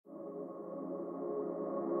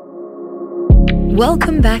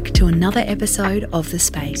Welcome back to another episode of The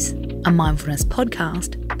Space, a mindfulness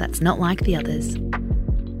podcast that's not like the others.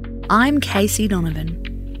 I'm Casey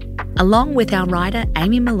Donovan. Along with our writer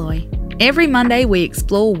Amy Malloy, every Monday we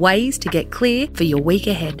explore ways to get clear for your week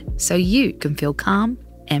ahead so you can feel calm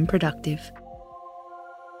and productive.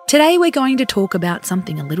 Today we're going to talk about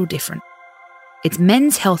something a little different. It's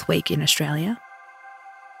Men's Health Week in Australia.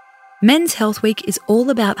 Men's Health Week is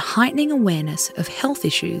all about heightening awareness of health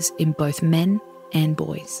issues in both men and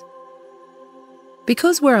boys.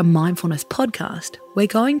 Because we're a mindfulness podcast, we're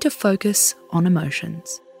going to focus on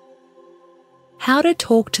emotions. How to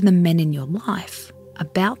talk to the men in your life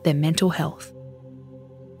about their mental health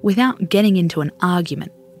without getting into an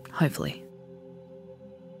argument, hopefully.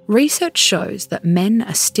 Research shows that men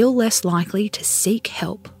are still less likely to seek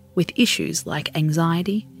help with issues like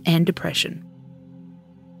anxiety and depression.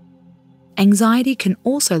 Anxiety can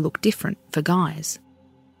also look different for guys.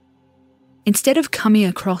 Instead of coming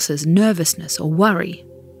across as nervousness or worry,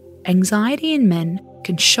 anxiety in men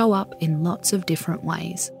can show up in lots of different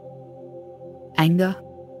ways. Anger,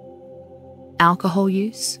 alcohol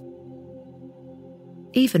use,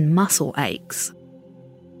 even muscle aches.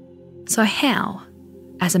 So how,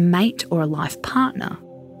 as a mate or a life partner,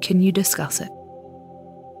 can you discuss it?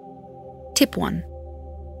 Tip 1.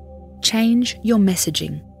 Change your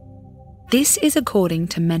messaging. This is according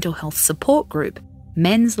to mental health support group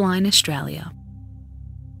Men's Line Australia.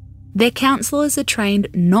 Their counsellors are trained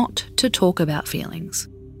not to talk about feelings,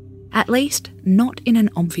 at least not in an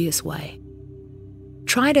obvious way.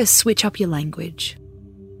 Try to switch up your language.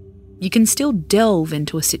 You can still delve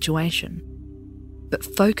into a situation, but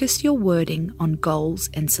focus your wording on goals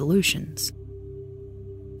and solutions.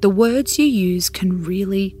 The words you use can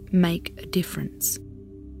really make a difference.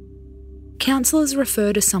 Counsellors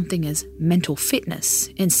refer to something as mental fitness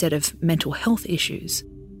instead of mental health issues.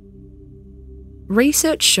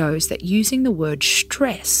 Research shows that using the word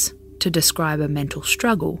stress to describe a mental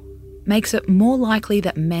struggle makes it more likely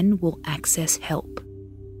that men will access help.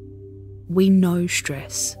 We know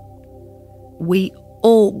stress. We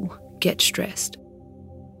all get stressed.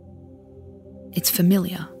 It's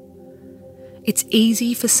familiar. It's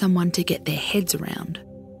easy for someone to get their heads around.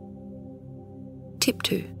 Tip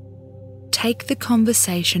 2. Take the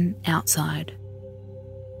conversation outside.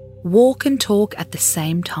 Walk and talk at the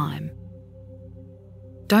same time.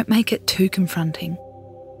 Don't make it too confronting.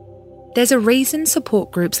 There's a reason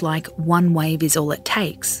support groups like One Wave is All It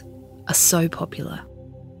Takes are so popular.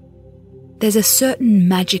 There's a certain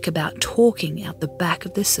magic about talking out the back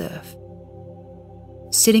of the surf.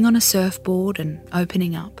 Sitting on a surfboard and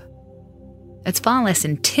opening up. It's far less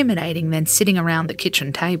intimidating than sitting around the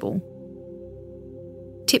kitchen table.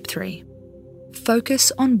 Tip 3.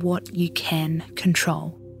 Focus on what you can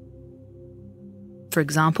control. For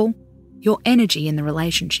example, your energy in the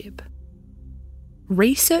relationship.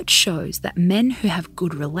 Research shows that men who have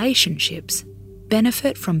good relationships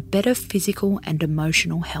benefit from better physical and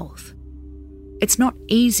emotional health. It's not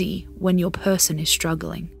easy when your person is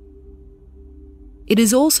struggling. It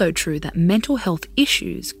is also true that mental health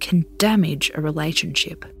issues can damage a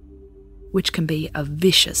relationship, which can be a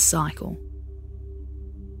vicious cycle.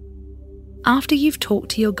 After you've talked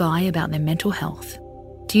to your guy about their mental health,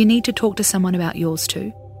 do you need to talk to someone about yours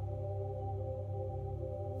too?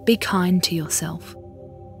 Be kind to yourself.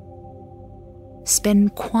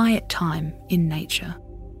 Spend quiet time in nature.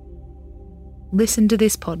 Listen to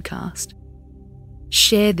this podcast.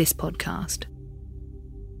 Share this podcast.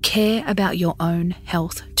 Care about your own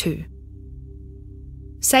health too.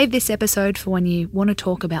 Save this episode for when you want to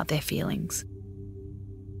talk about their feelings.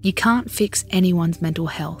 You can't fix anyone's mental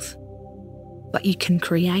health, but you can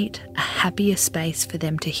create a happier space for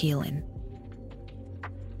them to heal in.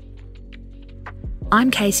 I'm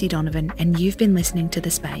Casey Donovan, and you've been listening to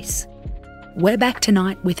The Space. We're back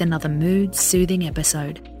tonight with another mood-soothing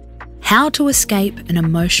episode. How to escape an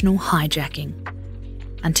emotional hijacking.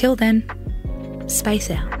 Until then, space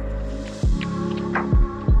out.